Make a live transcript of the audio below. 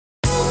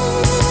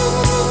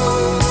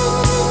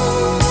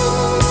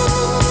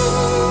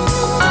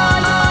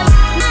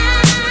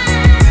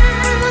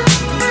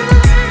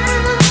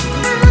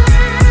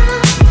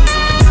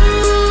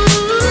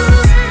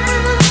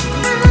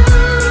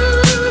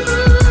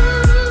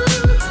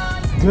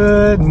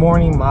Good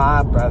morning,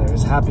 my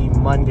brothers. Happy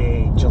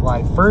Monday,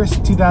 July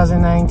 1st,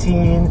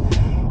 2019.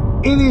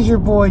 It is your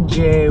boy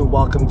Jay.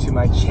 Welcome to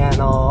my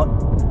channel.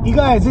 You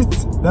guys,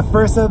 it's the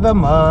first of the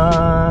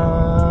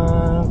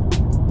month.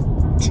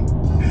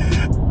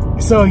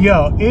 So,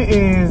 yo, it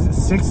is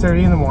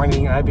 6:30 in the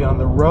morning. I've been on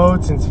the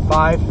road since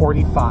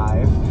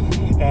 5:45.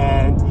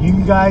 And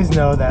you guys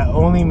know that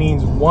only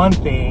means one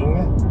thing.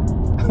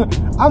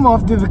 I'm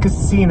off to the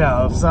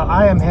casino. So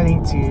I am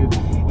heading to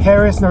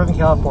Harris, Northern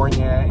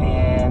California,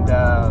 and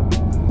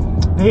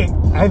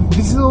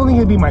this is only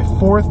going to be my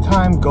 4th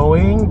time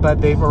going,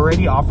 but they've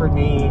already offered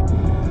me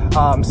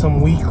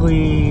some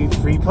weekly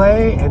free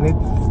play, and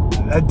it's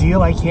a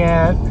deal I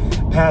can't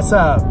pass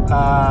up.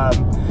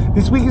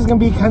 This week is going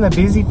to be kind of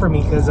busy for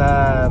me because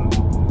I'm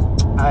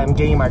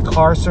getting my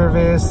car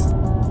service.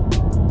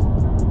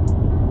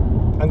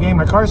 I'm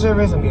getting a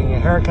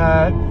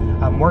haircut.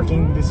 I'm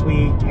working this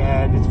week,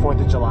 and it's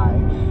 4th of July.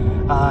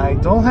 I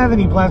don't have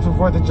any plans for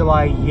 4th of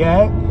July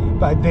yet,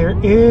 but there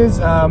is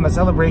a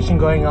celebration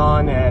going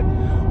on at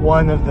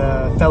one of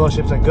the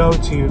fellowships I go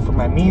to for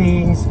my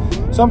meetings.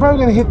 So I'm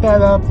probably going to hit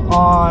that up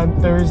on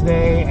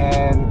Thursday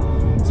and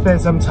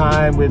spend some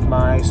time with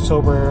my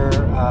sober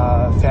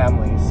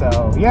family.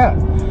 So yeah.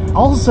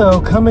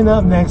 Also, coming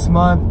up next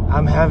month,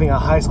 I'm having a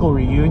high school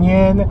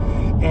reunion,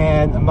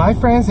 and my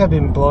friends have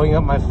been blowing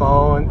up my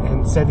phone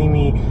and sending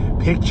me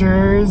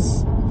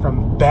pictures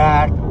from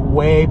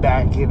way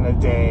back in the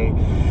day.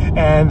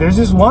 And there's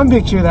this one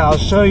picture that I'll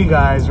show you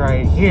guys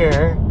right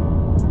here.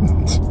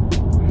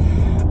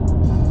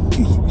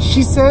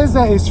 She says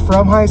that it's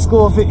from high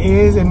school. If it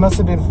is, it must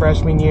have been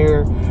freshman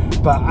year,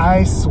 but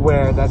I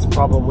swear that's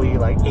probably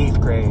like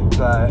 8th grade.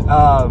 But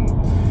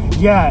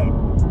yeah,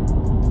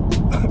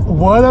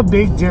 what a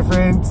big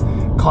difference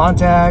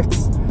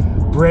contacts,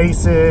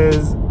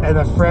 braces, and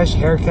a fresh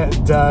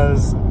haircut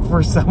does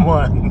for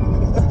someone.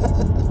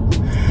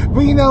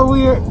 But you know,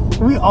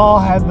 we all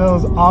had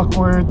those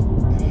awkward,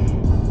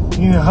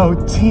 you know,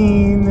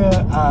 teen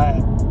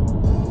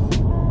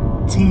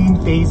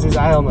phases.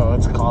 I don't know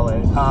what to call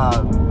it.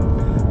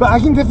 But I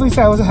can definitely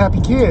say I was a happy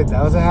kid.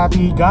 I was a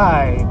happy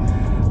guy.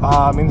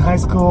 In high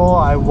school,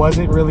 I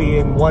wasn't really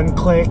in one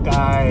clique.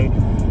 I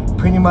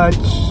pretty much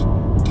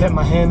kept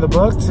my hand in the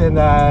books, and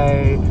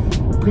I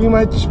pretty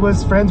much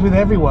was friends with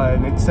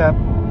everyone except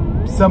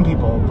some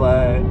people.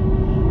 But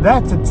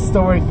that's a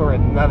story for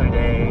another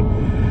day.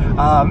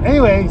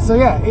 Anyway, so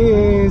yeah, it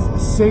is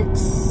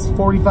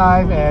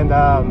 6:45, and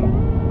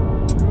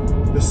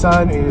the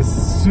sun is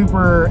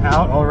super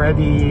out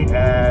already,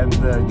 and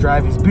the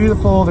drive is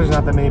beautiful. There's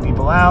not that many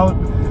people out.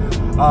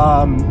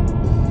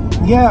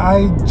 Yeah,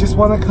 I just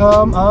want to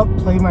come up,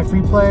 play my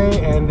free play,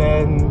 and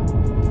then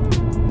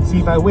see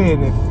if I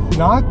win. If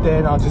not,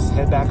 then I'll just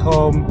head back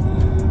home.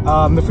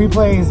 The free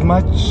play is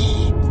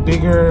much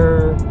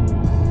bigger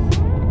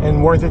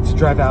and worth it to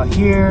drive out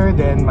here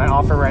than my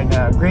offer right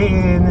now at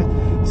Grayton.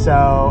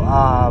 So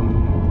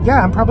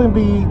yeah, I'm probably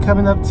gonna be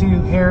coming up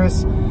to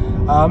Harris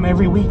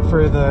every week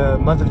for the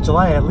month of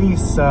July at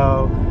least.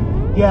 So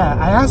yeah,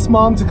 I asked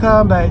Mom to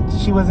come, but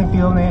she wasn't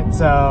feeling it.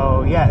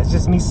 So yeah, it's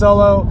just me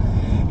solo.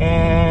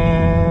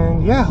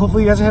 And yeah,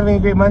 hopefully you guys are having a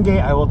great Monday.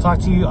 I will talk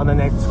to you on the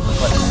next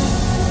clip.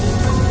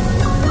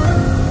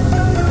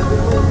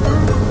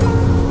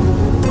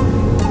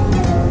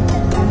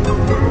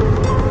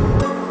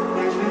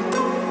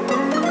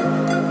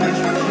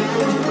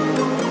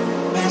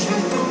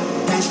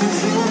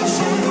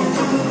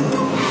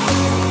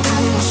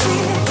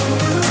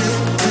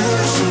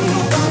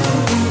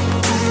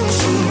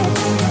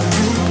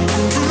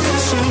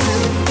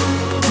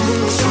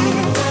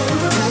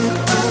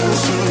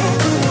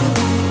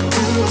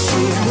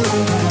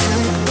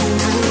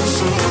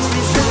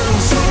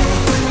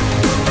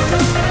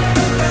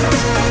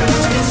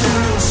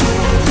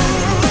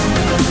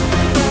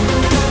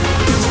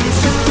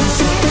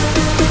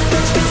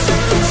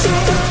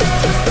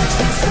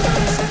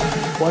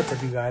 What's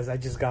up, you guys? I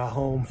just got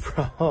home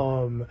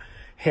from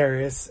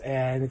Harris,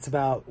 and it's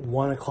about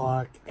 1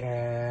 o'clock,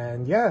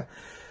 and yeah,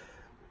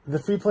 the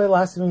free play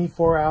lasted me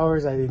 4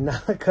 hours. I did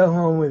not come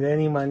home with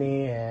any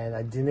money, and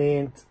I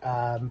didn't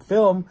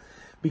film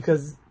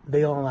because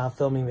they don't allow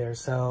filming there.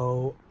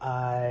 So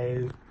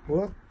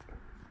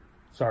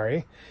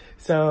sorry.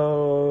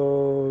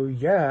 So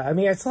yeah, I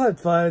mean, I still had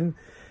fun,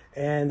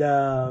 and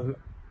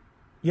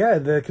yeah,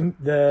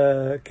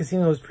 the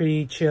casino was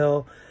pretty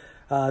chill.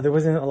 There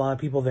wasn't a lot of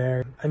people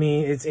there. I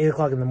mean, it's 8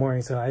 o'clock in the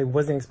morning, so I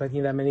wasn't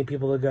expecting that many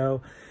people to go.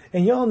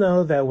 And y'all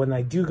know that when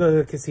I do go to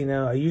the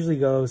casino, I usually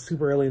go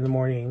super early in the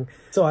morning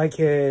so I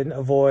can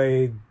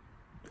avoid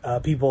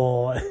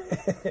people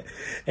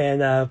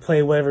and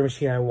play whatever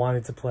machine I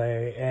wanted to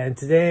play. And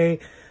today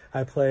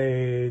I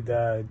played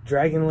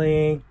Dragon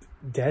Link,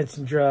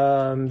 Dancing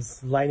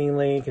Drums, Lightning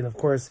Link, and of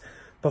course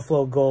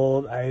Buffalo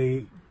Gold.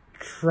 I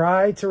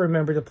tried to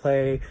remember to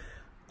play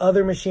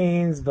other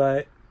machines,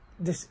 but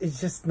this is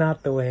just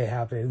not the way it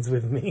happens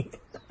with me.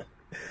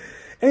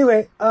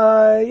 Anyway,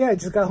 yeah, I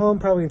just got home,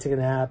 probably gonna take a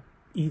nap,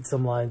 eat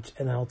some lunch,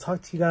 and I'll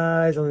talk to you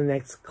guys on the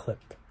next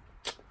clip.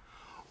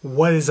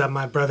 What is up,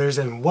 my brothers,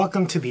 and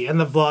welcome to the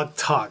End of Vlog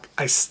Talk.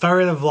 I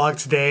started a vlog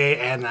today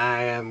and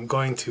I am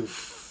going to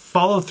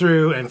follow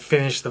through and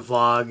finish the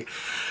vlog.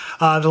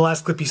 The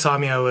last clip you saw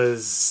me, I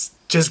was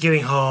just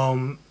getting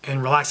home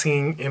and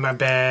relaxing in my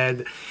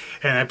bed,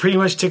 and I pretty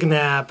much took a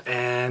nap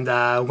and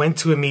went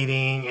to a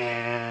meeting,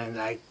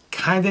 and I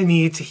kind of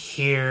needed to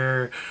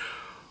hear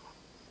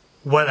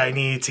what I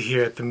needed to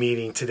hear at the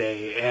meeting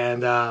today.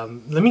 And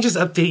let me just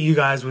update you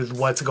guys with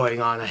what's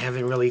going on. I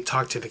haven't really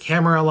talked to the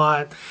camera a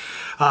lot.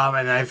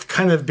 And I've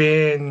kind of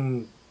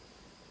been,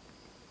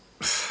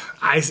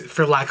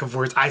 for lack of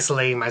words,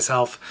 isolating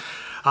myself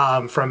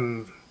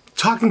from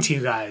talking to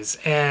you guys.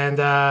 And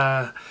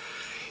I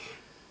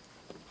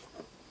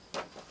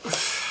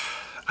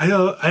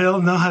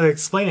don't know how to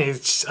explain it.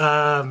 It's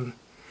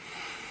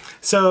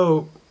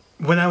so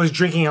when I was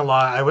drinking a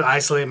lot, I would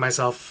isolate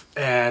myself,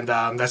 and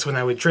that's when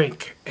I would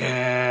drink,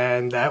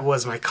 and that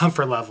was my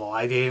comfort level.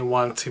 I didn't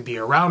want to be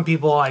around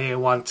people, I didn't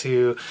want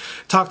to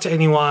talk to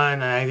anyone,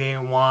 and I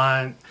didn't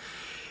want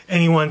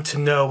anyone to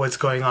know what's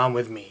going on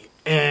with me.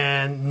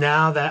 And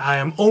now that I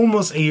am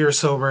almost a year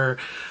sober,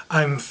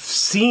 I'm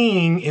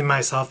seeing in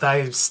myself that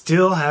I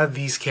still have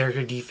these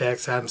character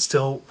defects that I'm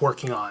still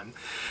working on.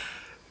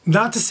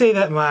 Not to say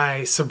that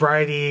my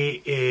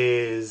sobriety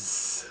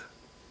is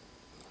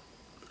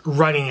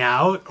running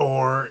out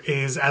or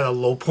is at a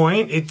low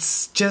point.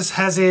 It's just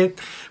hasn't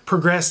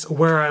progressed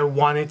where I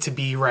want it to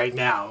be right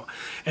now.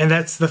 And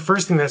that's the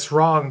first thing that's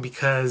wrong,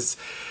 because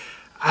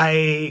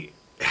I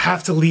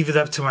have to leave it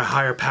up to my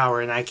higher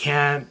power and I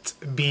can't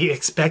be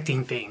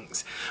expecting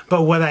things.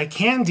 But what I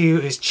can do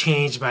is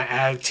change my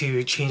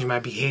attitude, change my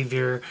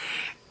behavior,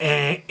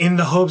 and in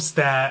the hopes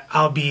that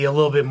I'll be a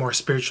little bit more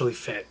spiritually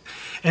fit.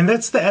 And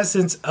that's the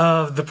essence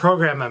of the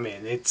program I'm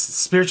in. It's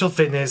spiritual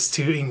fitness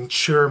to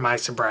ensure my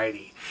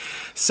sobriety.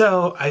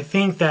 So I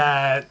think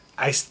that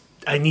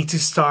I need to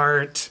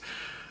start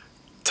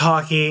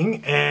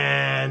talking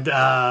and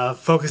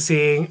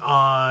focusing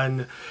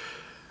on,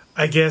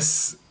 I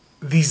guess,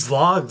 these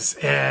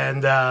vlogs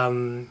and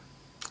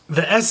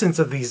the essence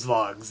of these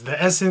vlogs.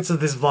 The essence of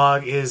this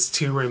vlog is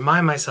to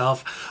remind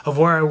myself of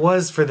where I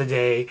was for the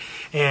day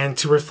and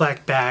to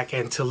reflect back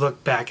and to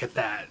look back at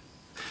that.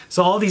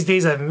 So all these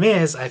days I've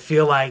missed, I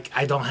feel like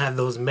I don't have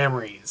those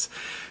memories.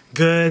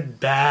 Good,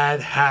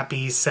 bad,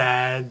 happy,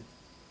 sad,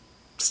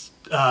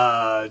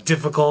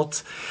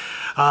 difficult.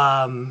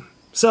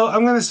 So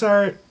I'm gonna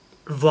start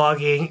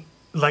vlogging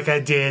like I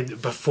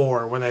did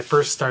before when I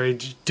first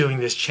started doing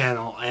this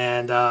channel,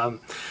 and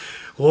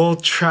we'll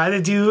try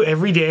to do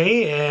every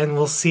day and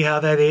we'll see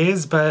how that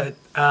is. But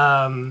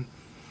yeah,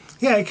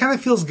 it kind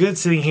of feels good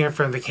sitting here in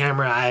front of the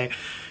camera. I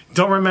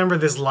don't remember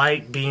this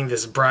light being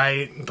this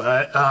bright,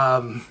 but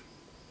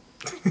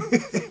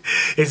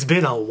it's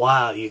been a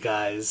while, you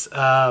guys.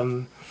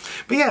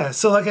 But yeah,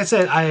 so like I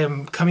said, I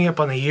am coming up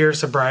on a year of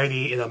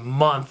sobriety in a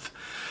month.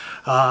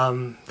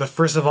 The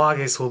 1st of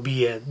August will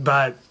be it,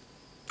 but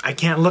I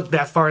can't look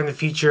that far in the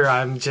future.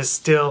 I'm just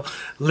still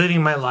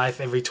living my life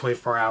every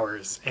 24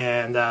 hours.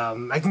 And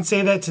I can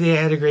say that today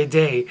I had a great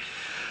day.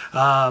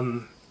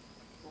 My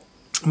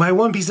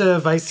one piece of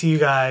advice to you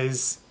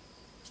guys,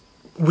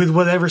 with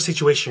whatever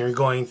situation you're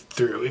going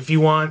through, if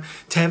you want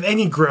to have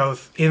any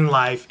growth in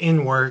life,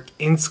 in work,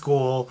 in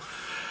school,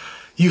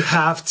 you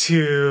have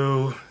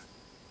to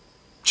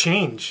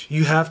change.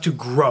 You have to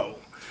grow.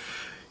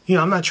 You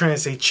know, I'm not trying to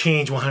say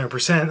change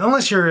 100%,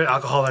 unless you're an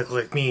alcoholic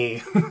like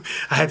me.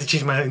 I had to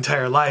change my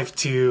entire life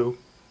to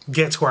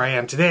get to where I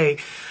am today.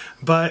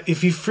 But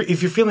if you're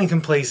feeling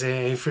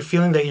complacent, if you're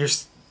feeling that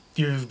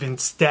you've been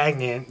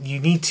stagnant, you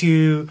need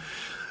to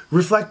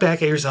reflect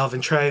back at yourself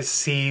and try to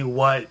see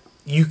what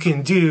you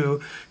can do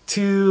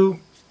to,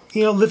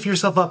 you know, lift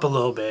yourself up a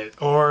little bit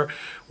or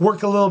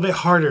work a little bit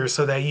harder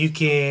so that you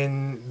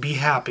can be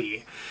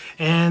happy.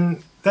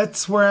 And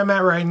that's where I'm at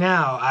right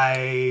now.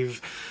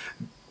 I've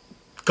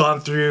gone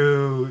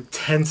through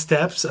 10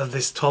 steps of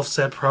this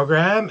 12-step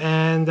program,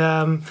 and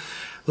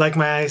like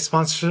my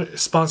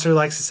sponsor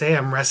likes to say,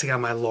 I'm resting on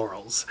my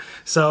laurels.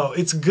 So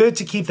it's good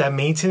to keep that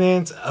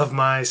maintenance of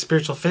my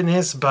spiritual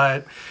fitness,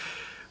 but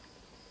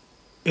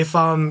if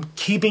I'm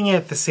keeping it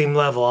at the same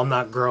level, I'm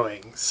not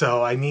growing.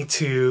 So I need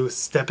to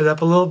step it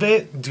up a little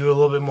bit, do a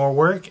little bit more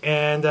work,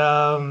 and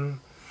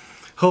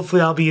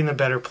hopefully I'll be in a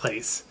better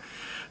place.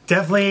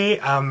 Definitely,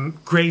 I'm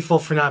grateful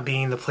for not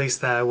being in the place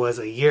that I was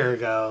a year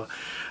ago.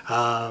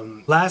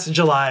 Last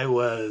July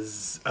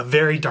was a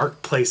very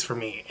dark place for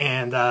me,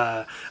 and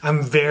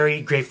I'm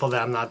very grateful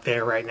that I'm not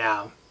there right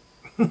now.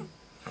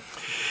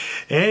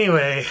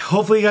 Anyway,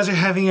 hopefully you guys are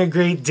having a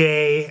great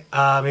day.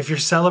 If you're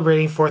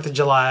celebrating 4th of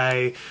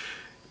July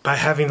by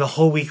having the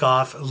whole week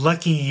off,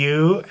 lucky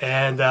you,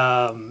 and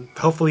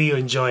hopefully you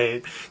enjoy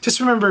it. Just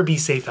remember, be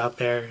safe out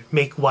there.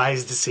 Make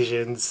wise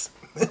decisions.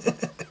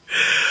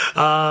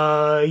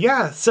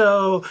 Yeah,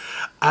 so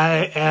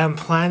I am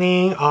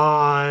planning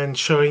on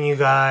showing you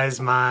guys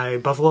my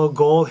Buffalo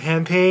Gold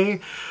hand pay.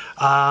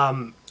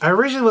 I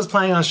originally was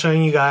planning on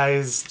showing you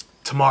guys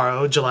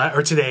tomorrow,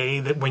 today,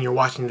 that when you're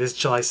watching this,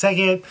 July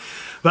 2nd.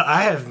 But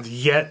I have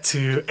yet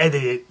to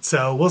edit it,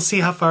 so we'll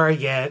see how far I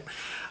get.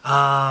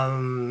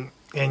 And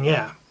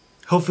yeah,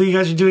 hopefully you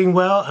guys are doing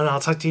well, and I'll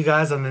talk to you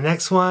guys on the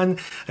next one.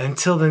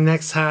 Until the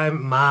next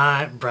time,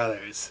 my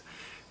brothers,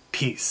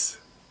 peace.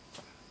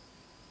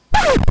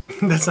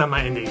 That's not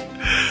my ending.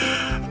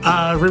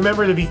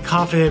 Remember to be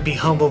confident, be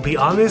humble, be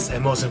honest,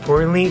 and most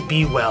importantly,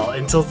 be well.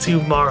 Until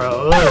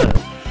tomorrow.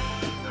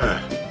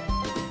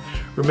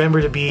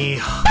 Remember to be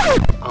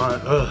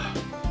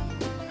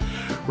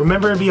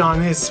remember to be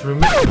honest.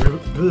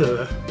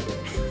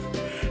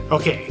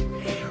 Okay.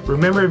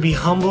 Remember to be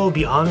humble,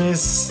 be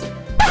honest.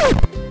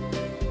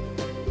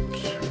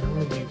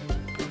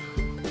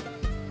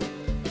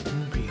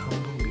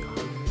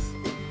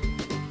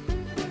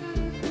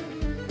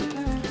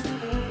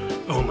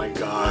 Oh my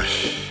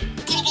gosh.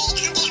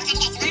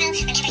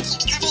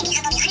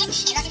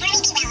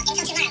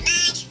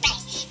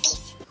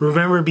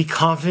 Remember to be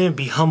confident,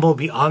 be humble,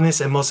 be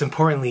honest, and most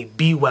importantly,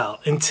 be well.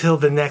 Until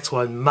the next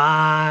one,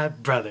 my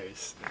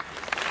brothers.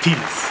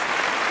 Peace.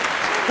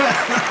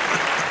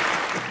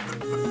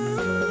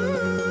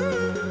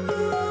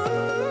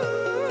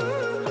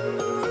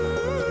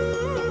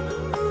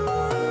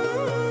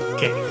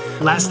 Okay,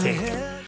 last take.